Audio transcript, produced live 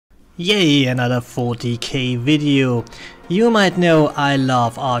Yay, another 40k video. You might know I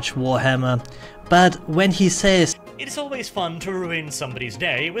love Arch Warhammer, but when he says it's always fun to ruin somebody's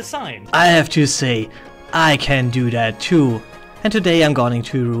day with science, I have to say, I can do that too. And today I'm going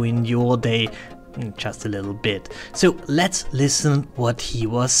to ruin your day just a little bit. So let's listen what he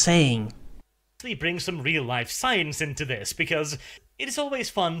was saying. bring some real life science into this, because it is always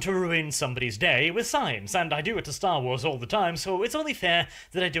fun to ruin somebody's day with science, and I do it to Star Wars all the time, so it's only fair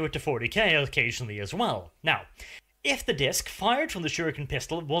that I do it to 40k occasionally as well. Now, if the disc fired from the Shuriken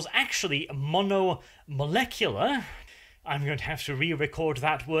pistol was actually monomolecular, I'm going to have to re-record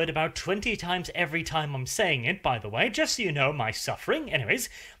that word about 20 times every time I'm saying it, by the way, just so you know my suffering. Anyways,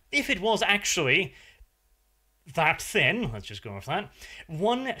 if it was actually that thin, let's just go with that,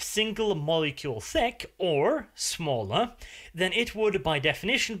 one single molecule thick, or smaller, then it would by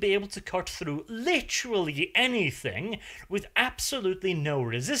definition be able to cut through literally anything with absolutely no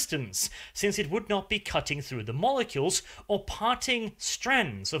resistance, since it would not be cutting through the molecules or parting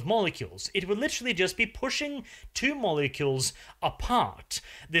strands of molecules. It would literally just be pushing two molecules apart.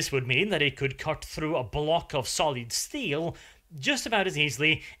 This would mean that it could cut through a block of solid steel just about as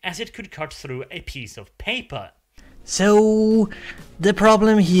easily as it could cut through a piece of paper. So, the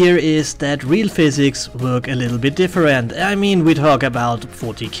problem here is that real physics work a little bit different. I mean, we talk about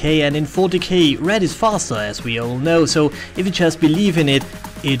 40k, and in 40k red is faster, as we all know, so if you just believe in it,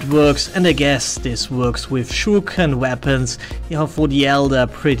 it works. And I guess this works with Shuriken weapons, you know, for the Elder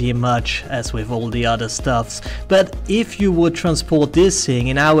pretty much as with all the other stuffs. But if you would transport this thing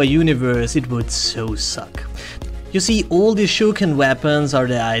in our universe, it would so suck. You see, all the Shuriken weapons are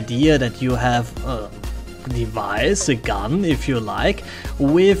the idea that you have device, a gun if you like,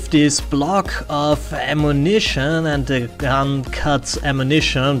 with this block of ammunition, and the gun cuts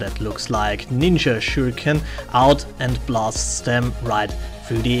ammunition that looks like ninja shuriken out and blasts them right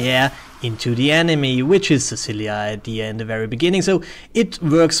through the air into the enemy, which is a silly idea in the very beginning. So it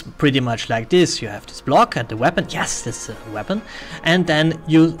works pretty much like this. You have this block and the weapon, yes, this is a weapon, and then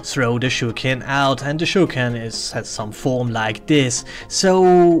you throw the shuriken out, and the shuriken has some form like this. So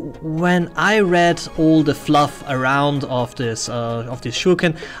when I read all the fluff around of this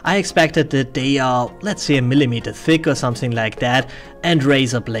shuriken, I expected that they are, let's say, a millimeter thick or something like that, and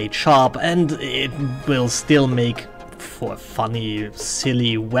razor blade sharp, and it will still make for a funny,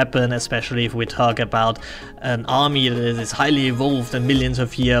 silly weapon, especially if we talk about an army that is highly evolved and millions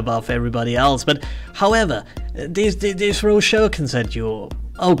of years above everybody else. But however, they throw shurikens at you,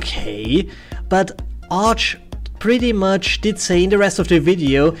 okay, but Arch pretty much did say in the rest of the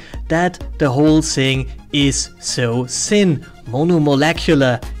video that the whole thing is so thin.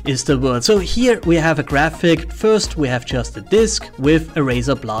 Monomolecular is the word. So here we have a graphic. First we have just a disc with a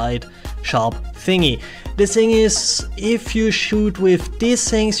razor blade sharp thingy. The thing is, if you shoot with these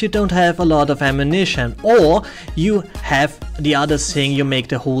things, you don't have a lot of ammunition, or you have the other thing, you make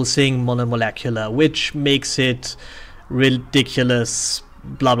the whole thing monomolecular, which makes it ridiculous,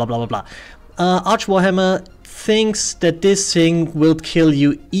 blah blah blah blah blah. Arch Warhammer thinks that this thing will kill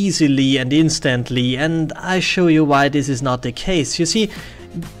you easily and instantly, and I show you why this is not the case. You see,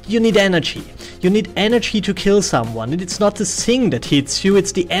 you need energy. You need energy to kill someone, and it's not the thing that hits you,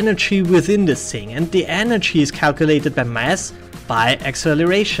 it's the energy within the thing, and the energy is calculated by mass, by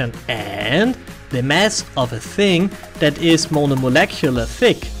acceleration, and the mass of a thing that is monomolecular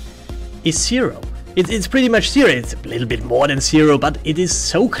thick is zero. It's pretty much zero. It's a little bit more than zero, but it is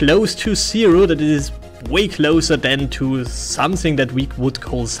so close to zero that it is way closer than to something that we would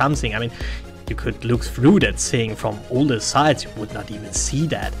call something. I mean, you could look through that thing from all the sides, you would not even see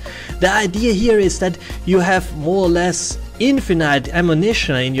that. The idea here is that you have more or less infinite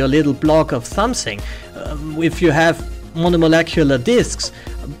ammunition in your little block of something. If you have monomolecular discs,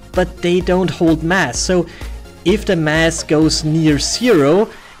 but they don't hold mass. So if the mass goes near zero,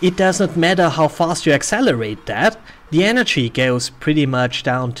 it does not matter how fast you accelerate that, the energy goes pretty much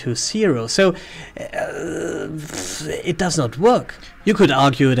down to zero. So it does not work. You could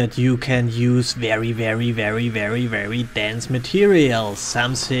argue that you can use very dense materials,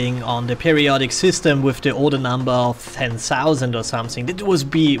 something on the periodic system with the order number of 10,000 or something. That would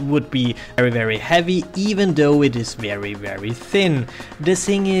be very heavy, even though it is very thin. The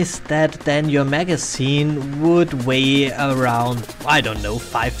thing is that then your magazine would weigh around, I don't know,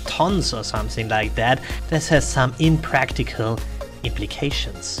 5 tons or something like that. This has some impractical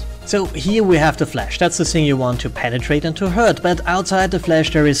implications. So here we have the flesh, that's the thing you want to penetrate and to hurt, but outside the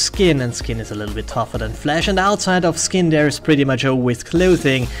flesh there is skin, and skin is a little bit tougher than flesh, and outside of skin there is pretty much always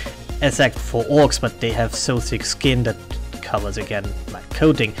clothing, except for orcs, but they have so thick skin that covers again like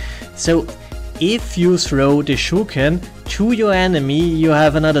coating. So if you throw the Shuriken to your enemy, you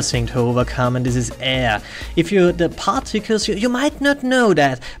have another thing to overcome, and this is air. The particles, you might not know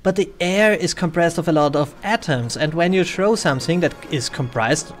that, but the air is comprised of a lot of atoms, and when you throw something that is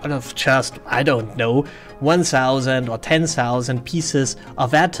comprised of just, I don't know, 1,000 or 10,000 pieces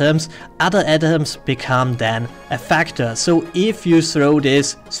of atoms, other atoms become then a factor. So if you throw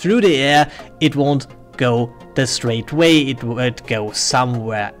this through the air, it won't go the straight way, it would go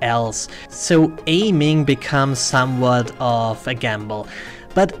somewhere else. So aiming becomes somewhat of a gamble.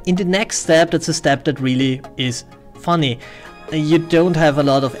 But in the next step, that's a step that really is funny. You don't have a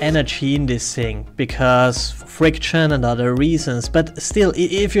lot of energy in this thing because friction and other reasons, but still,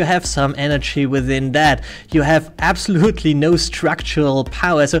 if you have some energy within that, you have absolutely no structural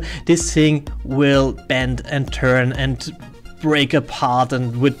power. So this thing will bend and turn and break apart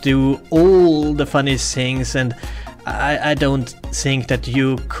and would do all the funny things, and I don't think that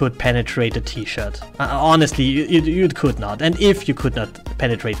you could penetrate a t-shirt. Honestly, you could not, and if you could not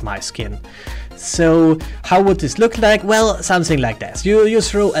penetrate my skin. So how would this look like? Well, something like this. You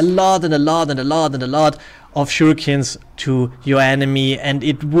throw a lot and a lot and a lot and a lot of shurikens to your enemy, and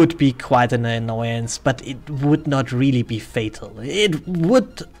it would be quite an annoyance, but it would not really be fatal. It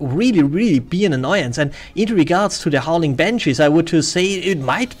would really be an annoyance, and in regards to the Howling Banshees, I would to say it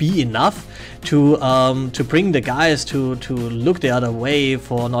might be enough to bring the guys to look the other way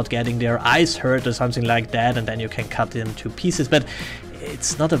for not getting their eyes hurt or something like that, and then you can cut them to pieces, but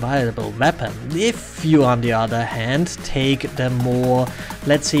it's not a viable weapon. If you, on the other hand, take the more,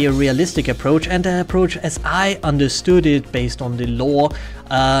 let's say, a realistic approach, and the approach as I understood it based on the lore,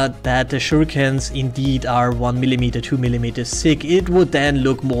 that the shurikens indeed are 1mm, 2mm thick, it would then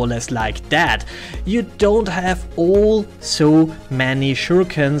look more or less like that. You don't have all so many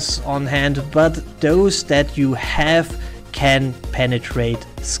shurikens on hand, but those that you have can penetrate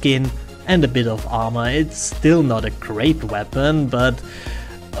skin and a bit of armor. It's still not a great weapon, but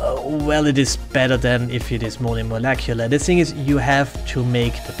well, it is better than if it is more molecular. The thing is, you have to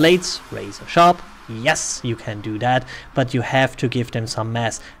make the blades razor sharp. Yes, you can do that, but you have to give them some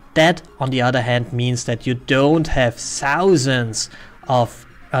mass. That, on the other hand, means that you don't have thousands of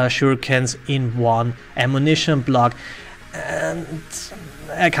shurikens in one ammunition block, and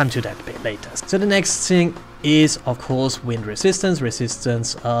I'll come to that a bit later. So the next thing is, of course, wind resistance.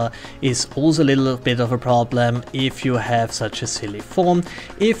 Resistance is also a little bit of a problem if you have such a silly form.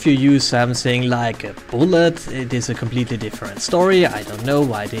 If you use something like a bullet, it is a completely different story. I don't know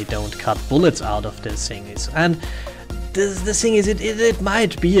why they don't cut bullets out of the thingies. And the thing is, it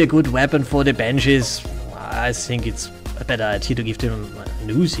might be a good weapon for the Banshees. I think it's a better idea to give them an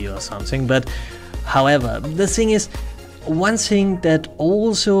Uzi or something, but however, the thing is, one thing that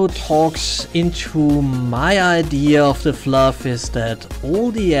also talks into my idea of the fluff is that all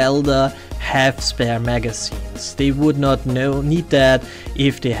the Elder have spare magazines. They would not need that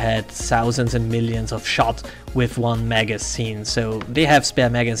if they had thousands and millions of shots with one magazine. So they have spare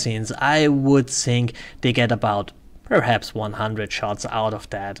magazines. I would think they get about perhaps 100 shots out of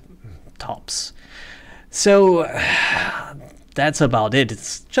that, tops. So that's about it.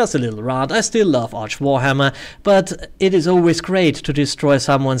 It's just a little rant. I still love Arch Warhammer, but it is always great to destroy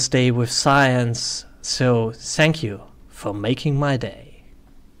someone's day with science. So thank you for making my day.